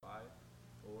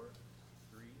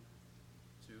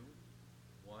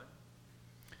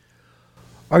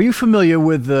Are you familiar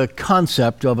with the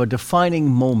concept of a defining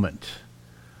moment?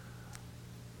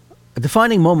 A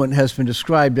defining moment has been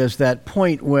described as that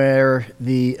point where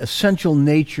the essential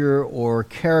nature or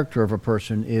character of a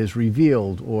person is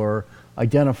revealed or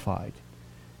identified.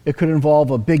 It could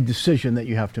involve a big decision that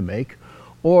you have to make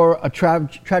or a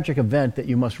tragic event that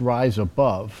you must rise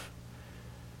above.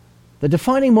 The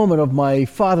defining moment of my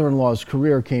father-in-law's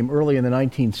career came early in the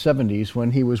 1970s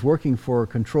when he was working for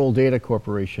Control Data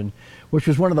Corporation, which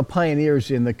was one of the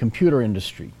pioneers in the computer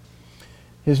industry.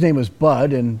 His name was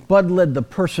Bud, and Bud led the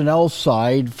personnel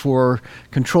side for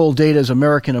Control Data's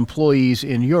American employees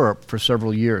in Europe for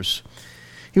several years.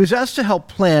 He was asked to help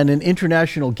plan an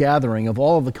international gathering of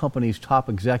all of the company's top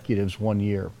executives one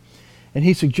year. And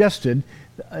he suggested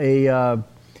a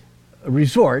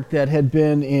resort that had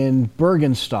been in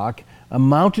Bergenstock, a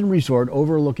mountain resort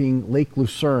overlooking Lake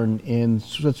Lucerne in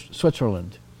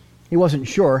Switzerland. He wasn't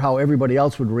sure how everybody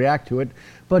else would react to it,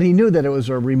 but he knew that it was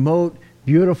a remote,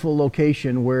 beautiful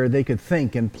location where they could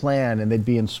think and plan and they'd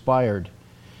be inspired.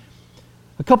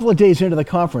 A couple of days into the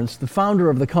conference, the founder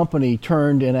of the company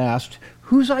turned and asked,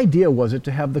 whose idea was it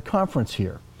to have the conference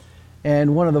here?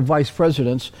 And one of the vice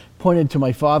presidents pointed to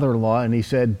my father-in-law and he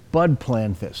said, Bud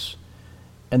planned this.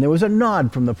 And there was a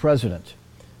nod from the president.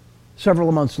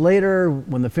 Several months later,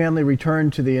 when the family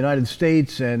returned to the United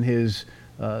States and his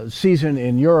season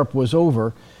in Europe was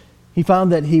over, he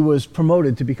found that he was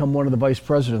promoted to become one of the vice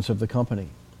presidents of the company.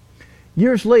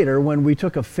 Years later, when we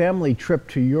took a family trip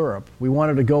to Europe, we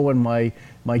wanted to go when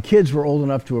my kids were old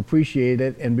enough to appreciate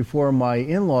it and before my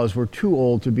in-laws were too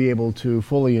old to be able to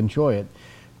fully enjoy it.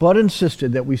 Bud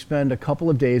insisted that we spend a couple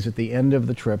of days at the end of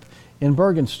the trip in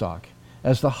Bergenstock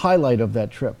as the highlight of that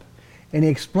trip. And he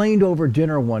explained over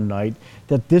dinner one night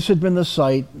that this had been the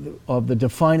site of the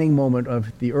defining moment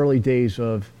of the early days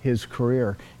of his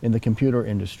career in the computer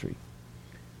industry.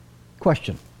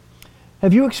 Question: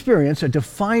 have you experienced a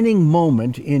defining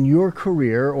moment in your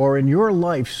career or in your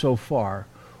life so far,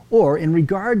 or in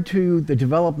regard to the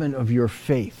development of your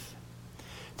faith?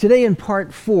 Today in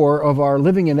part 4 of our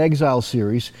Living in Exile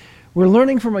series, we're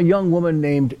learning from a young woman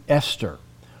named Esther,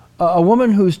 a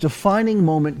woman whose defining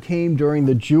moment came during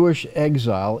the Jewish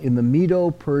exile in the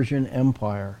Medo-Persian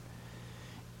Empire.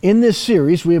 In this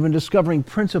series, we have been discovering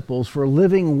principles for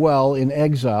living well in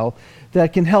exile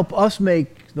that can help us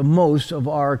make the most of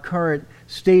our current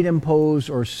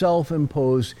state-imposed or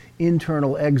self-imposed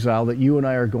internal exile that you and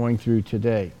I are going through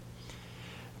today.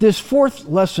 This 4th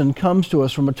lesson comes to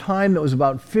us from a time that was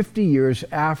about 50 years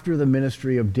after the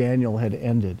ministry of Daniel had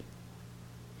ended.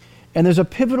 And there's a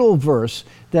pivotal verse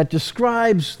that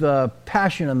describes the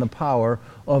passion and the power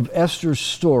of Esther's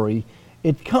story.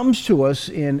 It comes to us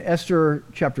in Esther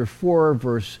chapter 4,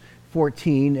 verse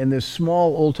 14, in this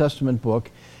small Old Testament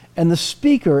book. And the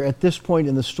speaker at this point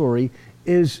in the story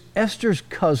is Esther's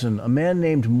cousin, a man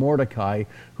named Mordecai,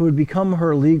 who had become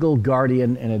her legal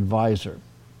guardian and advisor.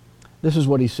 This is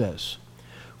what he says: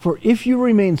 "For if you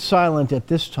remain silent at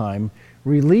this time,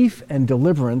 relief and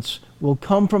deliverance will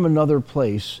come from another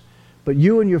place, but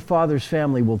you and your father's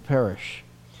family will perish.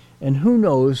 And who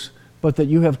knows but that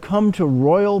you have come to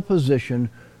royal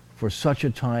position for such a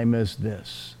time as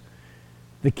this."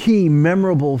 The key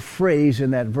memorable phrase in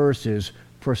that verse is,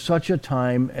 "for such a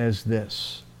time as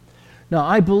this." Now,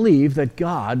 I believe that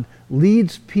God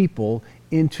leads people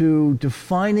into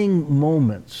defining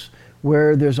moments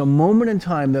where there's a moment in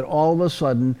time that all of a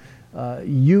sudden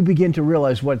you begin to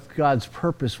realize what God's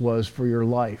purpose was for your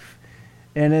life.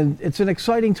 And it's an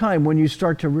exciting time when you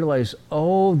start to realize,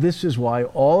 oh, this is why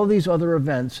all of these other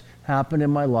events happened in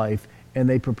my life, and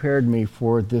they prepared me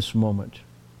for this moment.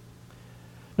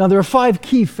 Now, there are 5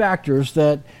 key factors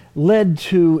that led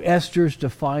to Esther's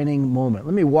defining moment.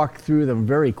 Let me walk through them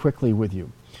very quickly with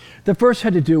you. The first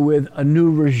had to do with a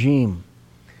new regime.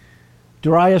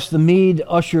 Darius the Mede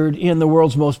ushered in the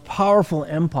world's most powerful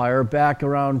empire back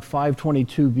around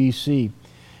 522 BC.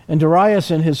 And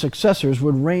Darius and his successors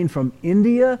would reign from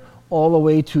India all the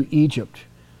way to Egypt.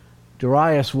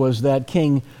 Darius was that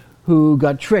king who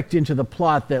got tricked into the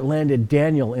plot that landed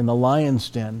Daniel in the lion's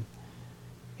den.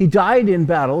 He died in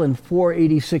battle in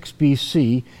 486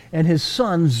 BC, and his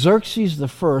son Xerxes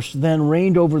I then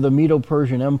reigned over the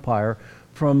Medo-Persian Empire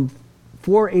from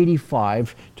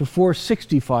 485 to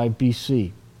 465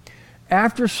 BC.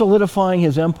 After solidifying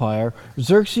his empire,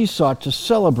 Xerxes sought to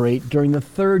celebrate during the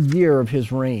 3rd year of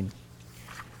his reign,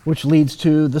 which leads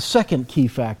to the second key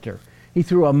factor. He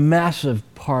threw a massive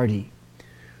party.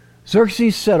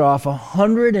 Xerxes set off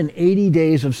 180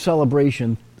 days of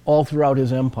celebration all throughout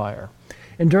his empire.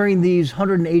 And during these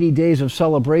 180 days of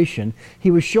celebration, he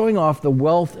was showing off the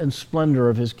wealth and splendor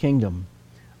of his kingdom.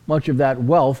 much of that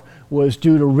wealth was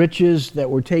due to riches that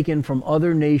were taken from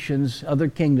other nations, other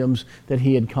kingdoms that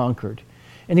he had conquered.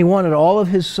 And he wanted all of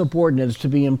his subordinates to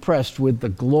be impressed with the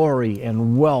glory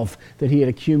and wealth that he had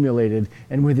accumulated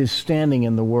and with his standing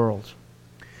in the world.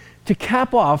 To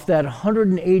cap off that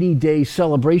 180-day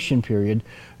celebration period,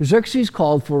 Xerxes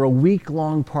called for a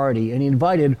week-long party, and he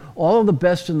invited all of the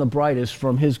best and the brightest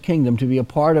from his kingdom to be a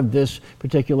part of this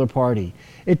particular party.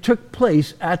 It took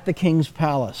place at the king's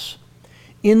palace,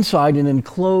 inside an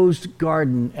enclosed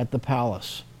garden at the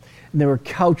palace. And there were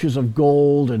couches of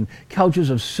gold and couches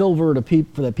of silver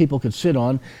that people could sit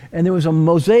on. And there was a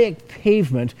mosaic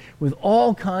pavement with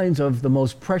all kinds of the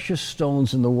most precious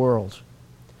stones in the world.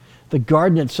 The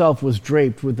garden itself was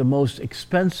draped with the most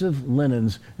expensive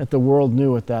linens that the world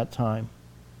knew at that time.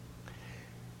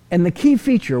 And the key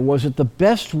feature was that the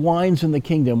best wines in the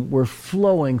kingdom were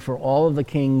flowing for all of the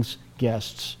king's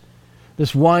guests.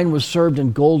 This wine was served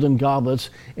in golden goblets,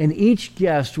 and each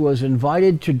guest was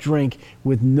invited to drink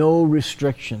with no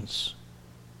restrictions.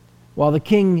 While the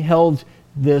king held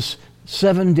this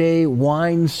 7-day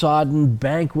wine-sodden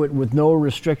banquet with no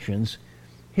restrictions,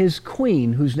 his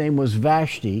queen, whose name was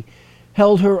Vashti,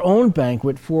 held her own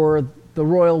banquet for the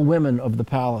royal women of the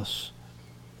palace.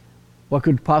 What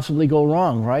could possibly go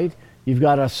wrong, right? You've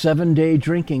got a 7-day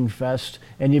drinking fest,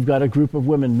 and you've got a group of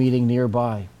women meeting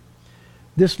nearby.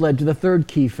 This led to the third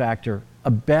key factor,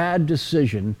 a bad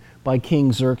decision by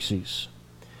King Xerxes.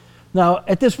 Now,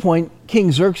 at this point,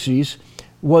 King Xerxes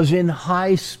was in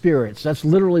high spirits. That's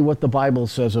literally what the Bible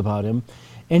says about him.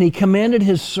 And he commanded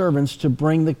his servants to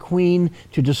bring the queen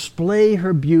to display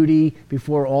her beauty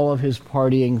before all of his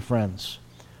partying friends.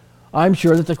 I'm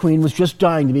sure that the queen was just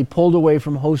dying to be pulled away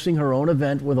from hosting her own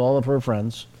event with all of her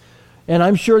friends. And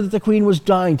I'm sure that the queen was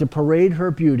dying to parade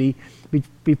her beauty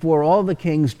before all the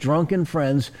king's drunken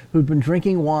friends who'd been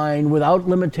drinking wine without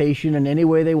limitation in any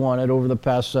way they wanted over the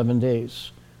past 7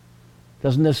 days.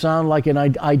 Doesn't this sound like an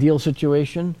ideal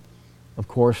situation? Of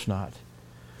course not.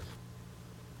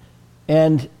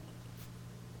 And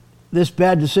this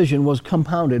bad decision was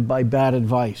compounded by bad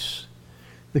advice.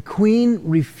 The queen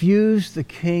refused the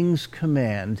king's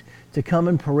command to come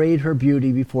and parade her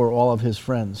beauty before all of his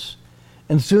friends.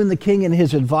 And soon the king and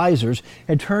his advisors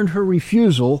had turned her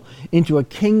refusal into a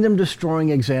kingdom-destroying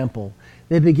example.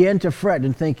 They began to fret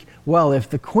and think, well, if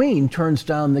the queen turns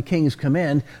down the king's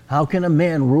command, how can a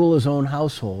man rule his own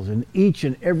household? And each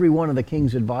and every one of the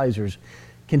king's advisors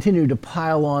continued to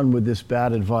pile on with this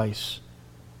bad advice.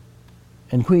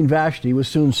 And Queen Vashti was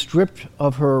soon stripped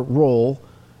of her role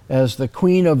as the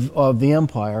queen of the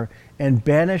empire and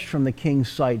banished from the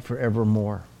king's sight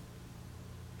forevermore.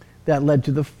 That led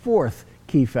to the fourth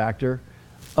key factor,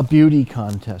 a beauty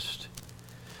contest.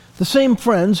 The same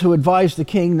friends who advised the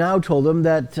king now told him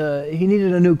that he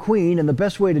needed a new queen, and the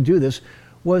best way to do this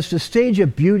was to stage a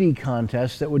beauty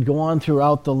contest that would go on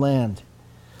throughout the land.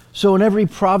 So in every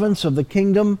province of the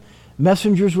kingdom,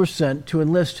 messengers were sent to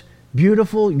enlist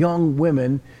beautiful young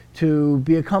women to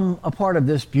become a part of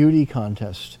this beauty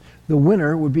contest. The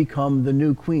winner would become the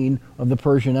new queen of the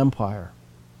Persian Empire.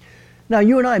 Now,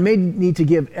 you and I may need to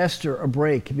give Esther a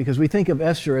break because we think of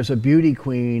Esther as a beauty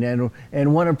queen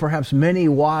and one of perhaps many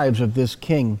wives of this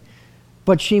king.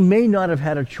 But she may not have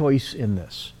had a choice in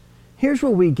this. Here's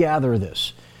where we gather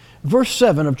this. Verse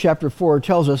 7 of chapter 4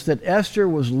 tells us that Esther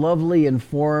was lovely in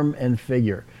form and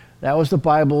figure. That was the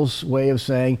Bible's way of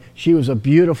saying she was a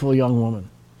beautiful young woman.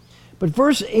 But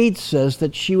verse 8 says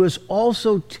that she was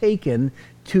also taken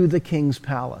to the king's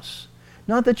palace.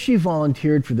 Not that she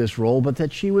volunteered for this role, but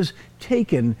that she was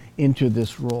taken into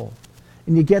this role.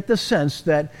 And you get the sense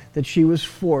that she was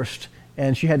forced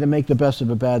and she had to make the best of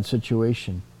a bad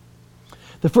situation.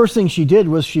 The first thing she did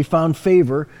was she found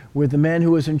favor with the man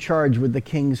who was in charge with the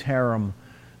king's harem.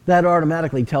 That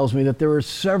automatically tells me that there were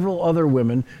several other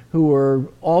women who were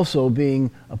also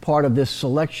being a part of this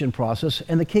selection process,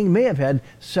 and the king may have had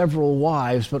several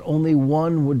wives, but only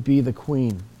one would be the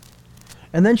queen.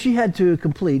 And then she had to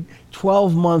complete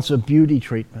 12 months of beauty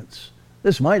treatments.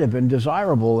 This might have been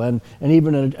desirable and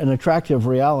even an attractive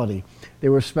reality.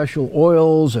 There were special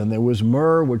oils, and there was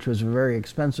myrrh, which was a very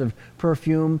expensive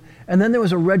perfume. And then there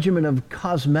was a regimen of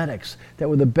cosmetics that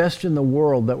were the best in the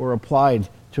world that were applied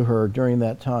to her during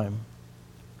that time.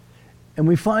 And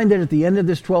we find that at the end of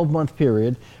this 12-month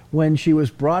period, when she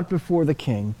was brought before the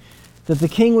king, that the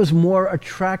king was more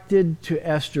attracted to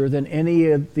Esther than any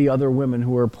of the other women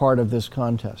who were part of this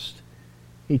contest.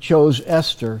 He chose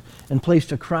Esther and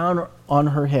placed a crown on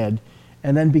her head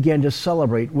and then began to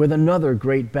celebrate with another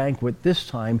great banquet, this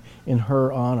time in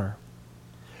her honor.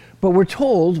 But we're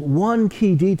told one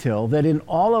key detail, that in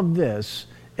all of this,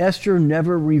 Esther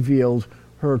never revealed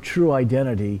her true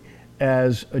identity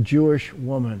as a Jewish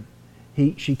woman.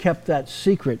 She kept that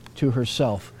secret to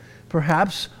herself,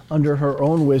 perhaps under her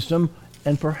own wisdom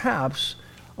and perhaps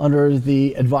under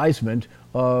the advisement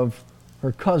of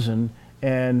her cousin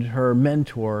and her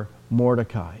mentor,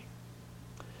 Mordecai.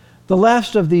 The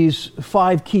last of these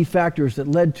 5 key factors that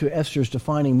led to Esther's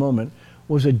defining moment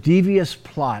was a devious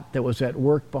plot that was at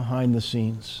work behind the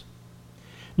scenes.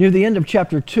 Near the end of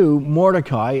chapter 2,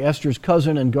 Mordecai, Esther's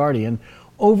cousin and guardian,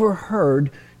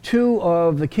 overheard 2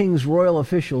 of the king's royal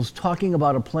officials talking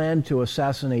about a plan to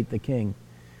assassinate the king.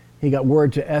 He got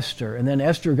word to Esther, and then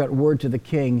Esther got word to the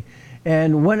king.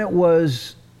 And when it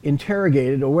was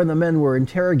interrogated, or when the men were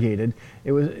interrogated,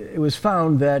 it was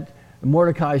found that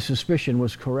Mordecai's suspicion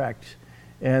was correct,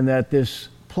 and that this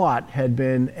plot had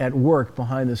been at work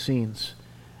behind the scenes.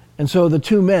 And so the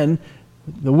 2 men,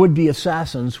 the would-be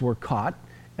assassins, were caught,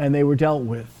 and they were dealt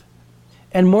with.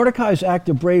 And Mordecai's act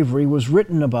of bravery was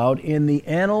written about in the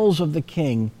annals of the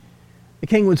king. The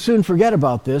king would soon forget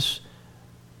about this,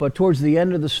 but towards the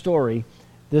end of the story,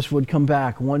 this would come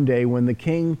back one day when the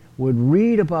king would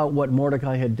read about what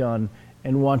Mordecai had done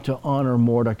and want to honor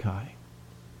Mordecai.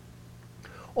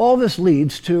 All this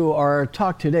leads to our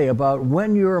talk today about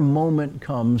when your moment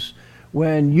comes,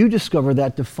 when you discover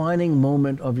that defining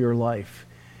moment of your life.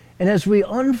 And as we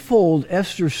unfold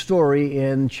Esther's story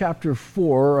in chapter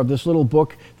 4 of this little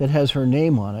book that has her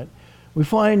name on it, we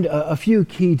find a few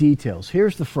key details.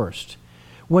 Here's the first.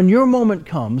 When your moment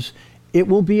comes, it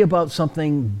will be about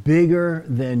something bigger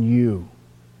than you.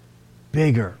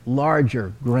 Bigger,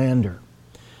 larger, grander.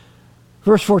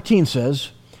 Verse 14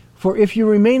 says, "For if you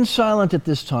remain silent at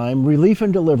this time, relief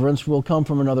and deliverance will come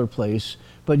from another place,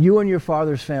 but you and your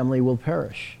father's family will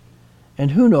perish.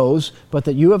 And who knows but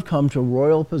that you have come to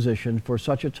royal position for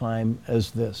such a time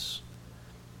as this."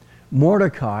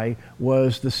 Mordecai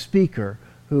was the speaker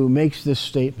who makes this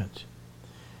statement.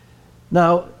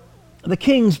 Now, the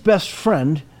king's best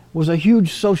friend was a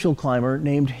huge social climber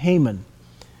named Haman.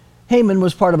 Haman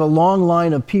was part of a long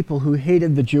line of people who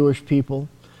hated the Jewish people,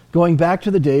 going back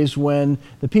to the days when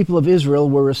the people of Israel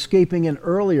were escaping an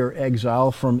earlier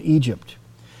exile from Egypt.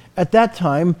 At that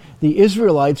time, the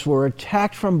Israelites were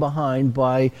attacked from behind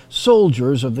by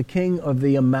soldiers of the king of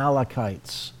the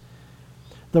Amalekites.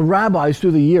 The rabbis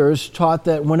through the years taught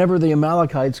that whenever the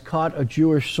Amalekites caught a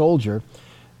Jewish soldier,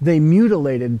 they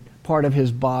mutilated part of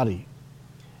his body.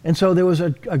 And so there was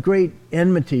a great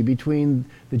enmity between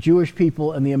the Jewish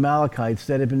people and the Amalekites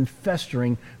that had been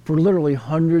festering for literally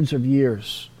hundreds of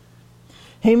years.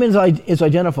 Haman is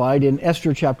identified in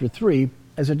Esther chapter 3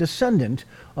 as a descendant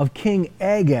of King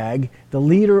Agag, the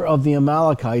leader of the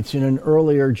Amalekites in an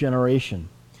earlier generation.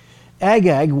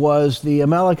 Agag was the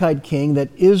Amalekite king that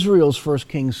Israel's first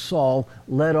king Saul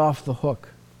let off the hook.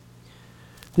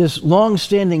 This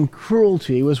long-standing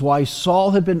cruelty was why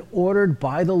Saul had been ordered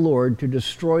by the Lord to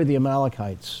destroy the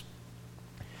Amalekites.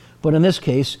 But in this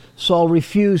case, Saul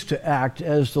refused to act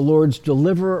as the Lord's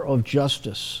deliverer of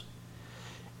justice.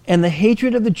 And the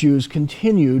hatred of the Jews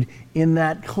continued in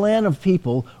that clan of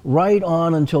people right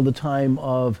on until the time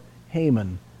of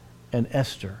Haman and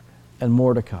Esther and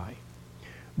Mordecai.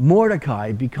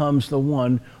 Mordecai becomes the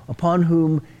one upon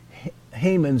whom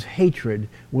Haman's hatred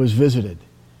was visited.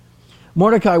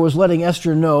 Mordecai was letting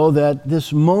Esther know that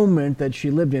this moment that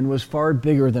she lived in was far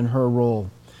bigger than her role.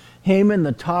 Haman,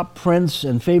 the top prince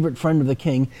and favorite friend of the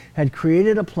king, had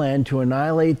created a plan to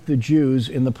annihilate the Jews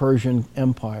in the Persian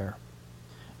Empire.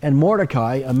 And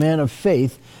Mordecai, a man of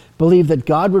faith, believed that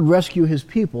God would rescue his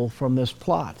people from this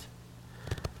plot.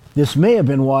 This may have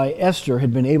been why Esther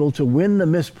had been able to win the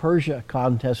Miss Persia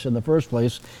contest in the first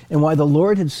place, and why the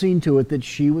Lord had seen to it that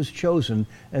she was chosen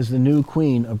as the new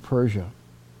queen of Persia.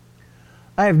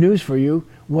 I have news for you.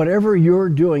 Whatever you're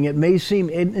doing, it may seem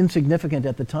insignificant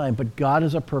at the time, but God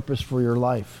has a purpose for your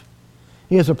life.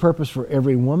 He has a purpose for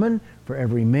every woman, for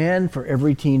every man, for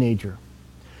every teenager.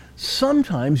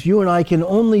 Sometimes you and I can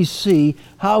only see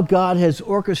how God has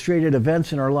orchestrated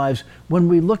events in our lives when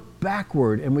we look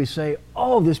backward and we say,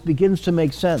 oh, this begins to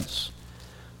make sense.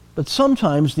 But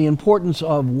sometimes the importance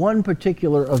of one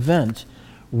particular event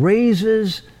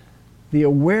raises the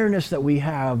awareness that we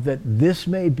have that this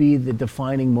may be the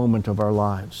defining moment of our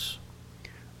lives.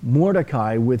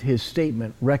 Mordecai, with his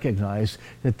statement, recognized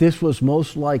that this was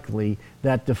most likely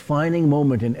that defining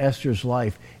moment in Esther's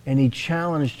life, and he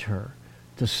challenged her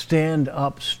to stand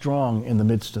up strong in the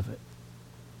midst of it.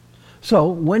 So,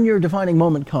 when your defining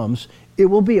moment comes, it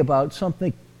will be about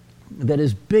something that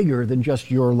is bigger than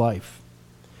just your life.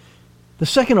 The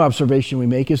second observation we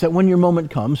make is that when your moment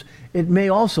comes, it may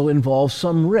also involve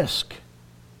some risk.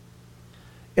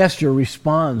 Esther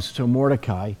responds to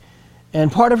Mordecai,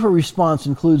 And part of her response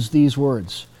includes these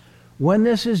words: "When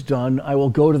this is done, I will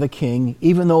go to the king,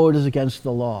 even though it is against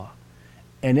the law.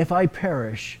 And if I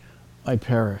perish, I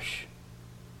perish."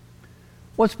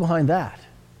 What's behind that?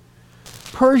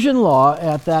 Persian law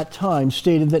at that time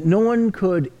stated that no one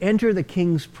could enter the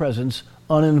king's presence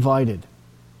uninvited.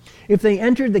 If they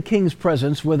entered the king's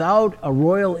presence without a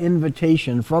royal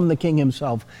invitation from the king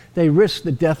himself, they risked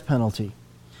the death penalty.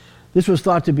 This was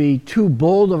thought to be too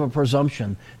bold of a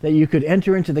presumption that you could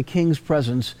enter into the king's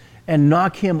presence and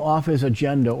knock him off his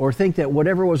agenda, or think that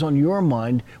whatever was on your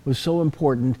mind was so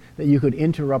important that you could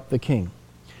interrupt the king.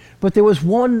 But there was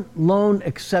one lone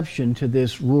exception to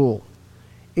this rule.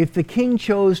 If the king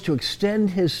chose to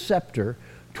extend his scepter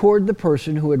toward the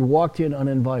person who had walked in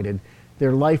uninvited,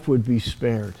 their life would be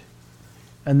spared.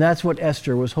 And that's what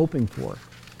Esther was hoping for.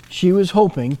 She was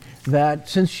hoping that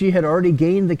since she had already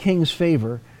gained the king's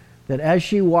favor, that as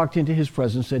she walked into his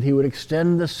presence, that he would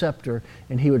extend the scepter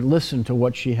and he would listen to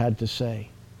what she had to say.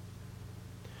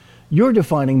 Your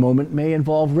defining moment may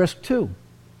involve risk too.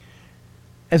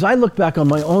 As I look back on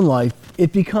my own life,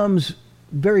 it becomes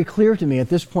very clear to me at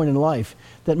this point in life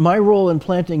that my role in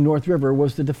planting North River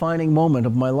was the defining moment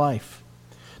of my life.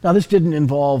 Now, this didn't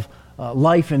involve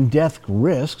life and death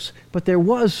risks, but there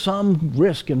was some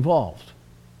risk involved.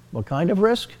 What kind of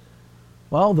risk?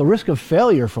 Well, the risk of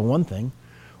failure, for one thing,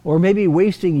 or maybe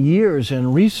wasting years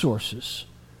and resources.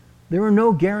 There were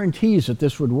no guarantees that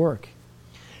this would work.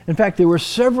 In fact, there were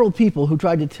several people who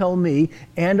tried to tell me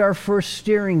and our first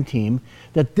steering team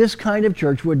that this kind of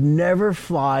church would never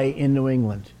fly in New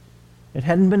England. It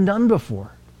hadn't been done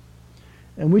before.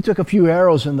 And we took a few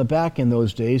arrows in the back in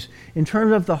those days in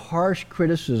terms of the harsh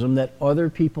criticism that other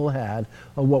people had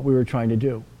of what we were trying to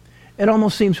do. It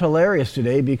almost seems hilarious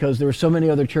today because there are so many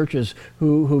other churches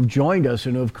who've joined us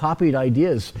and who've copied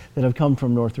ideas that have come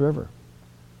from North River.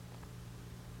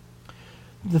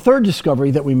 The third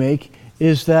discovery that we make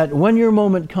is that when your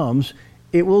moment comes,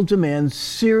 it will demand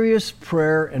serious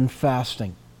prayer and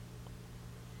fasting.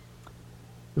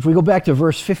 If we go back to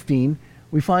verse 15,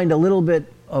 we find a little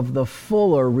bit of the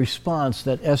fuller response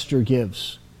that Esther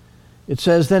gives. It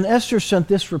says, "Then Esther sent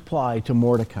this reply to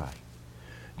Mordecai: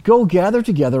 'Go gather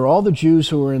together all the Jews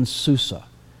who are in Susa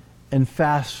and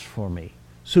fast for me.'"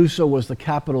 Susa was the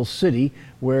capital city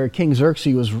where King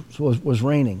Xerxes was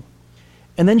reigning.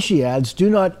 And then she adds, "Do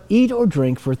not eat or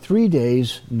drink for 3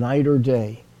 days, night or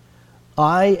day.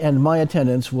 I and my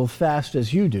attendants will fast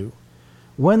as you do.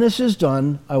 When this is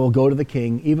done, I will go to the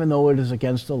king, even though it is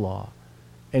against the law.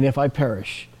 And if I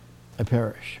perish, I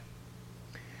perish."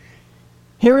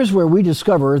 Here is where we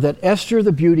discover that Esther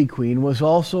the beauty queen was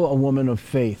also a woman of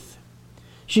faith.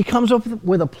 She comes up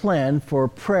with a plan for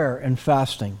prayer and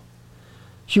fasting.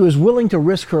 She was willing to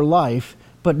risk her life,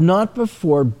 but not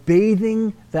before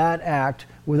bathing that act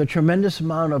with a tremendous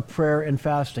amount of prayer and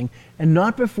fasting, and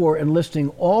not before enlisting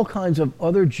all kinds of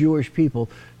other Jewish people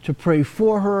to pray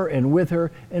for her and with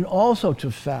her, and also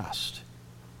to fast.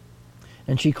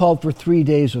 And she called for 3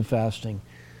 days of fasting,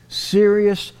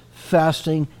 serious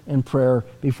fasting and prayer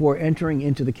before entering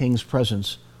into the king's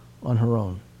presence on her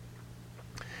own.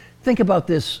 Think about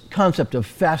this concept of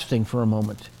fasting for a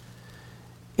moment.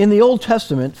 In the Old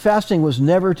Testament, fasting was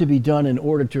never to be done in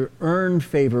order to earn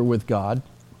favor with God,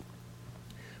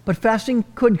 but fasting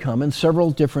could come in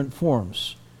several different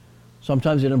forms.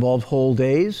 Sometimes it involved whole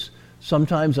days,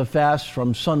 sometimes a fast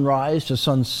from sunrise to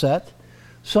sunset.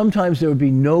 Sometimes there would be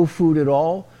no food at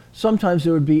all. Sometimes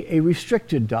there would be a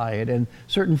restricted diet and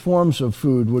certain forms of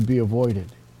food would be avoided.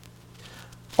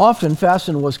 Often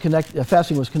fasting was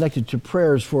connected to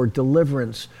prayers for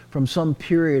deliverance from some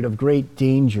period of great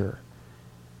danger.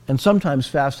 And sometimes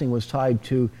fasting was tied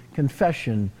to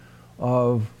confession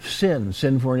of sin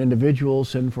for an individual,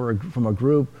 sin from a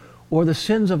group, or the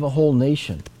sins of a whole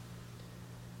nation.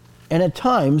 And at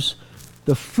times,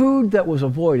 the food that was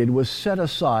avoided was set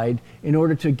aside in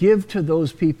order to give to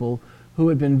those people who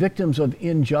had been victims of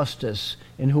injustice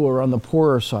and who are on the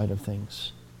poorer side of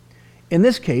things. In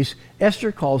this case,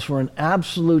 Esther calls for an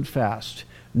absolute fast,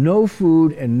 no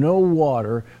food and no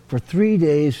water for 3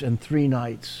 days and 3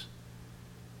 nights.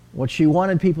 What she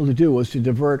wanted people to do was to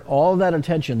divert all that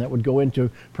attention that would go into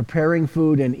preparing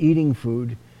food and eating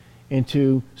food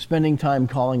into spending time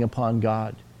calling upon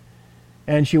God.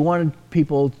 And she wanted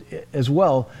people as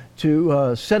well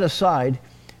to set aside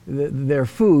their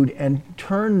food and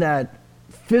turn that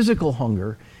physical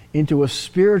hunger into a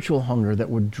spiritual hunger that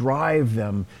would drive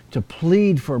them to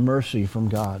plead for mercy from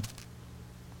God.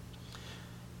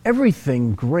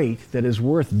 Everything great that is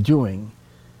worth doing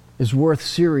is worth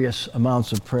serious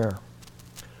amounts of prayer.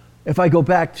 If I go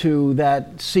back to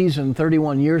that season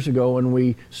 31 years ago when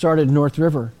we started North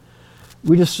River,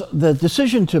 The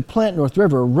decision to plant North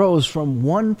River rose from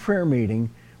one prayer meeting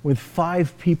with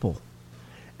 5 people.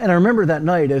 And I remember that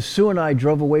night, as Sue and I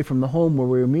drove away from the home where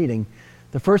we were meeting,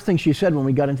 the first thing she said when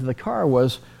we got into the car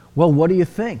was, "Well, what do you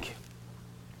think?"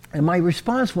 And my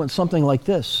response went something like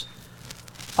this: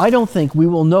 I don't think we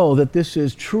will know that this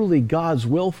is truly God's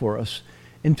will for us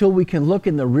until we can look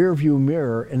in the rearview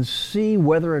mirror and see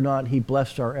whether or not He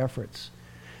blessed our efforts.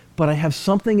 But I have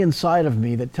something inside of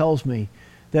me that tells me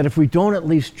that if we don't at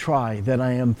least try, then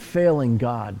I am failing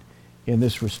God in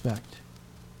this respect.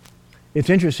 It's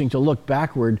interesting to look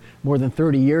backward more than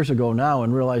 30 years ago now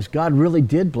and realize God really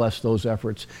did bless those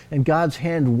efforts, and God's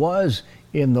hand was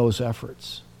in those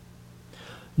efforts.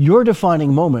 Your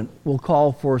defining moment will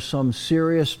call for some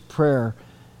serious prayer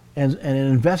and an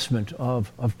investment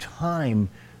of time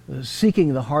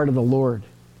seeking the heart of the Lord.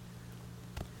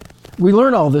 We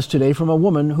learn all this today from a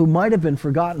woman who might have been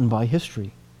forgotten by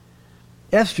history.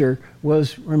 Esther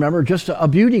was, remember, just a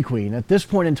beauty queen. At this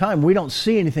point in time, we don't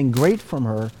see anything great from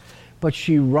her, but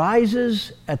she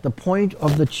rises at the point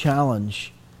of the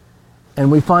challenge.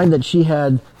 And we find that she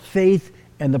had faith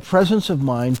and the presence of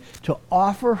mind to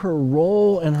offer her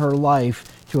role in her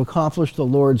life to accomplish the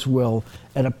Lord's will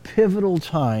at a pivotal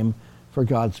time for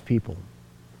God's people.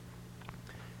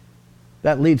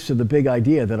 That leads to the big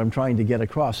idea that I'm trying to get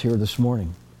across here this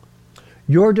morning.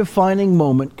 Your defining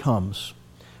moment comes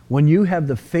when you have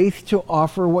the faith to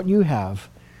offer what you have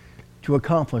to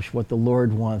accomplish what the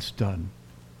Lord wants done.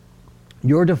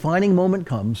 Your defining moment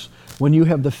comes when you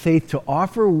have the faith to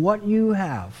offer what you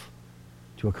have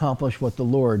to accomplish what the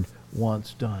Lord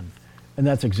wants done. And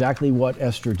that's exactly what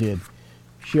Esther did.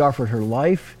 She offered her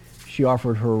life, she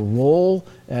offered her role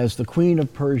as the Queen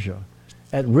of Persia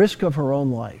at risk of her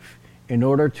own life in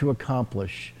order to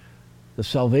accomplish the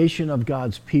salvation of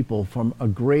God's people from a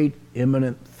great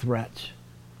imminent threat.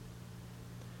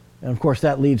 And of course,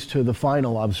 that leads to the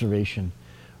final observation.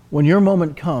 When your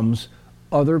moment comes,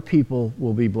 other people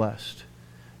will be blessed.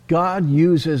 God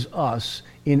uses us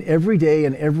in every day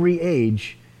and every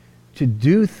age to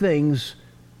do things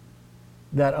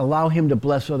that allow Him to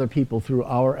bless other people through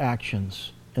our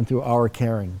actions and through our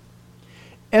caring.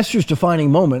 Esther's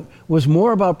defining moment was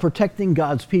more about protecting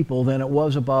God's people than it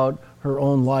was about her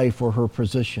own life or her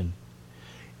position.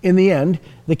 In the end,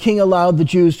 the king allowed the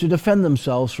Jews to defend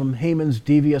themselves from Haman's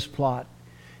devious plot.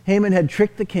 Haman had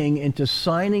tricked the king into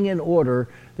signing an order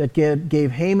that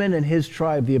gave Haman and his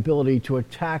tribe the ability to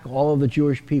attack all of the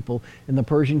Jewish people in the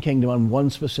Persian kingdom on one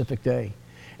specific day.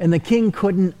 And the king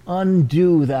couldn't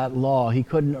undo that law. He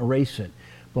couldn't erase it.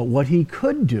 But what he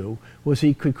could do was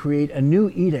he could create a new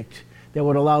edict that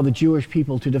would allow the Jewish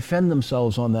people to defend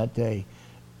themselves on that day.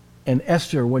 And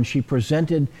Esther, when she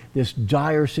presented this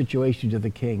dire situation to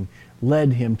the king,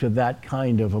 led him to that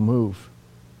kind of a move.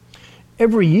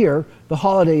 Every year, the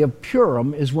holiday of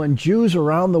Purim is when Jews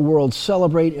around the world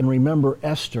celebrate and remember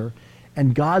Esther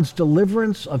and God's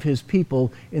deliverance of His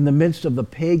people in the midst of the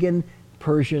pagan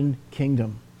Persian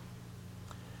kingdom.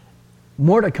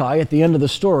 Mordecai, at the end of the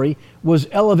story, was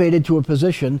elevated to a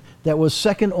position that was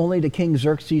second only to King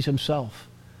Xerxes himself.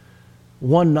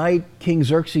 One night, King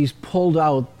Xerxes pulled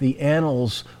out the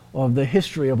annals of the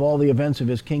history of all the events of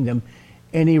his kingdom,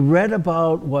 and he read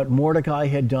about what Mordecai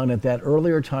had done at that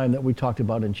earlier time that we talked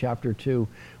about in chapter 2,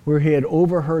 where he had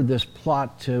overheard this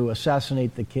plot to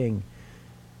assassinate the king.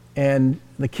 And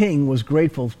the king was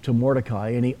grateful to Mordecai,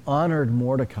 and he honored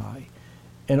Mordecai.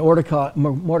 And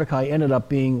Mordecai ended up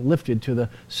being lifted to the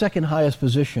second highest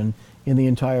position in the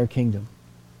entire kingdom.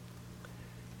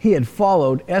 He had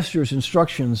followed Esther's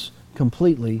instructions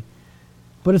completely.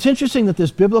 But it's interesting that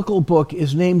this biblical book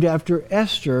is named after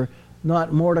Esther,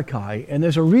 not Mordecai. And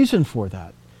there's a reason for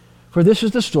that. For this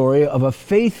is the story of a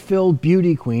faith-filled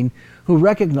beauty queen who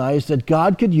recognized that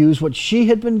God could use what she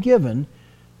had been given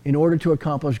in order to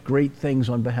accomplish great things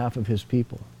on behalf of His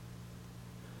people.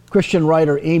 Christian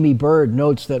writer Amy Bird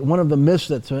notes that one of the myths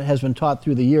that has been taught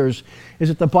through the years is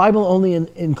that the Bible only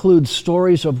includes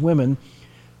stories of women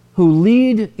who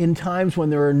lead in times when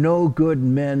there are no good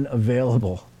men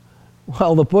available.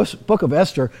 Well, the book of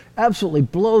Esther absolutely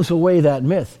blows away that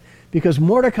myth, because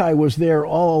Mordecai was there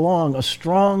all along, a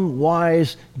strong,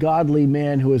 wise, godly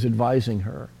man who was advising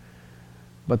her.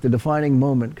 But the defining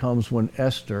moment comes when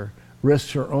Esther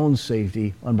risks her own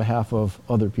safety on behalf of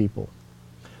other people.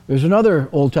 There's another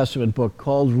Old Testament book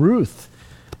called Ruth,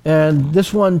 and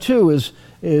this one too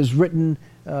is written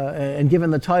and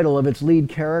given the title of its lead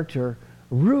character,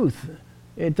 Ruth.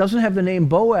 It doesn't have the name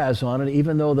Boaz on it,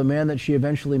 even though the man that she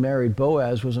eventually married,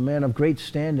 Boaz, was a man of great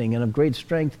standing and of great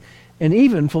strength, and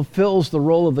even fulfills the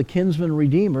role of the kinsman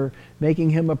redeemer, making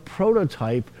him a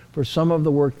prototype for some of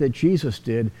the work that Jesus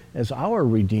did as our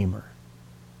Redeemer.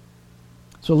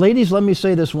 So ladies, let me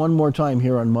say this one more time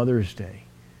here on Mother's Day.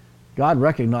 God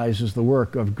recognizes the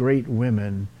work of great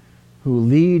women who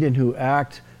lead and who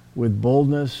act with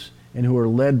boldness and who are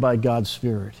led by God's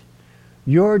Spirit.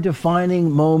 Your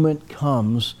defining moment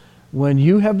comes when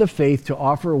you have the faith to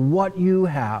offer what you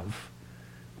have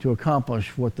to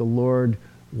accomplish what the Lord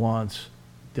wants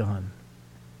done.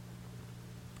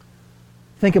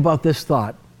 Think about this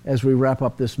thought as we wrap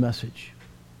up this message.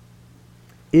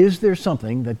 Is there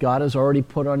something that God has already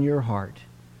put on your heart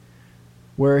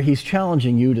where he's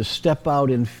challenging you to step out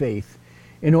in faith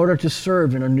in order to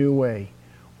serve in a new way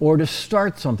or to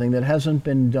start something that hasn't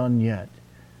been done yet?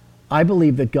 I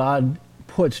believe that God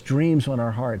puts dreams on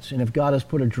our hearts, and if God has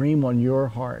put a dream on your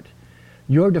heart,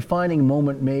 your defining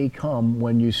moment may come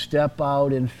when you step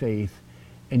out in faith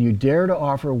and you dare to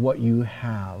offer what you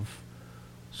have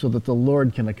so that the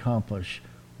Lord can accomplish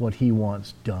what he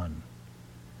wants done.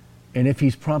 And if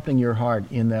he's prompting your heart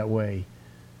in that way,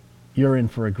 you're in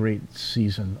for a great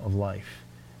season of life,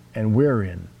 and we're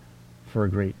in for a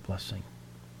great blessing.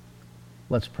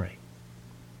 Let's pray.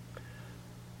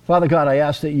 Father God, I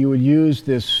ask that you would use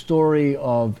this story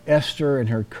of Esther and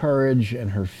her courage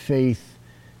and her faith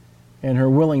and her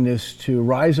willingness to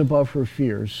rise above her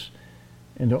fears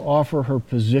and to offer her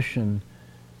position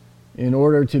in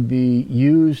order to be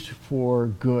used for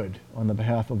good on the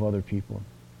behalf of other people.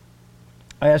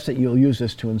 I ask that you'll use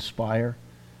this to inspire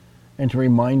and to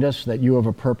remind us that you have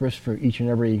a purpose for each and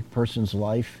every person's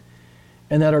life,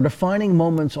 and that our defining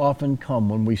moments often come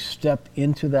when we step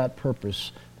into that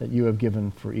purpose that you have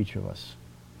given for each of us.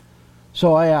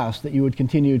 So I ask that you would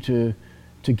continue to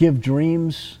give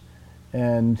dreams,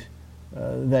 and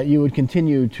that you would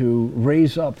continue to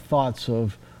raise up thoughts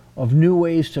of new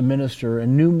ways to minister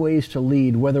and new ways to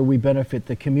lead, whether we benefit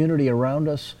the community around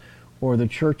us or the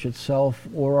church itself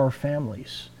or our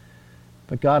families.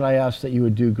 But God, I ask that you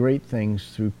would do great things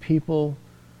through people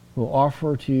who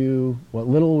offer to you what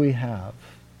little we have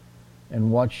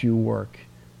and watch you work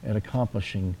at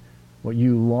accomplishing what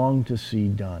you long to see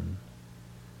done.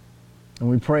 And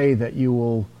we pray that you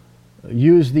will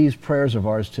use these prayers of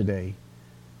ours today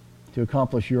to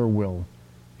accomplish your will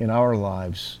in our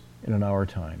lives and in our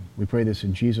time. We pray this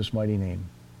in Jesus' mighty name.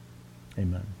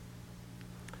 Amen.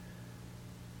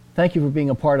 Thank you for being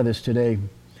a part of this today,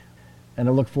 and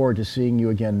I look forward to seeing you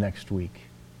again next week.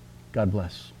 God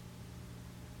bless.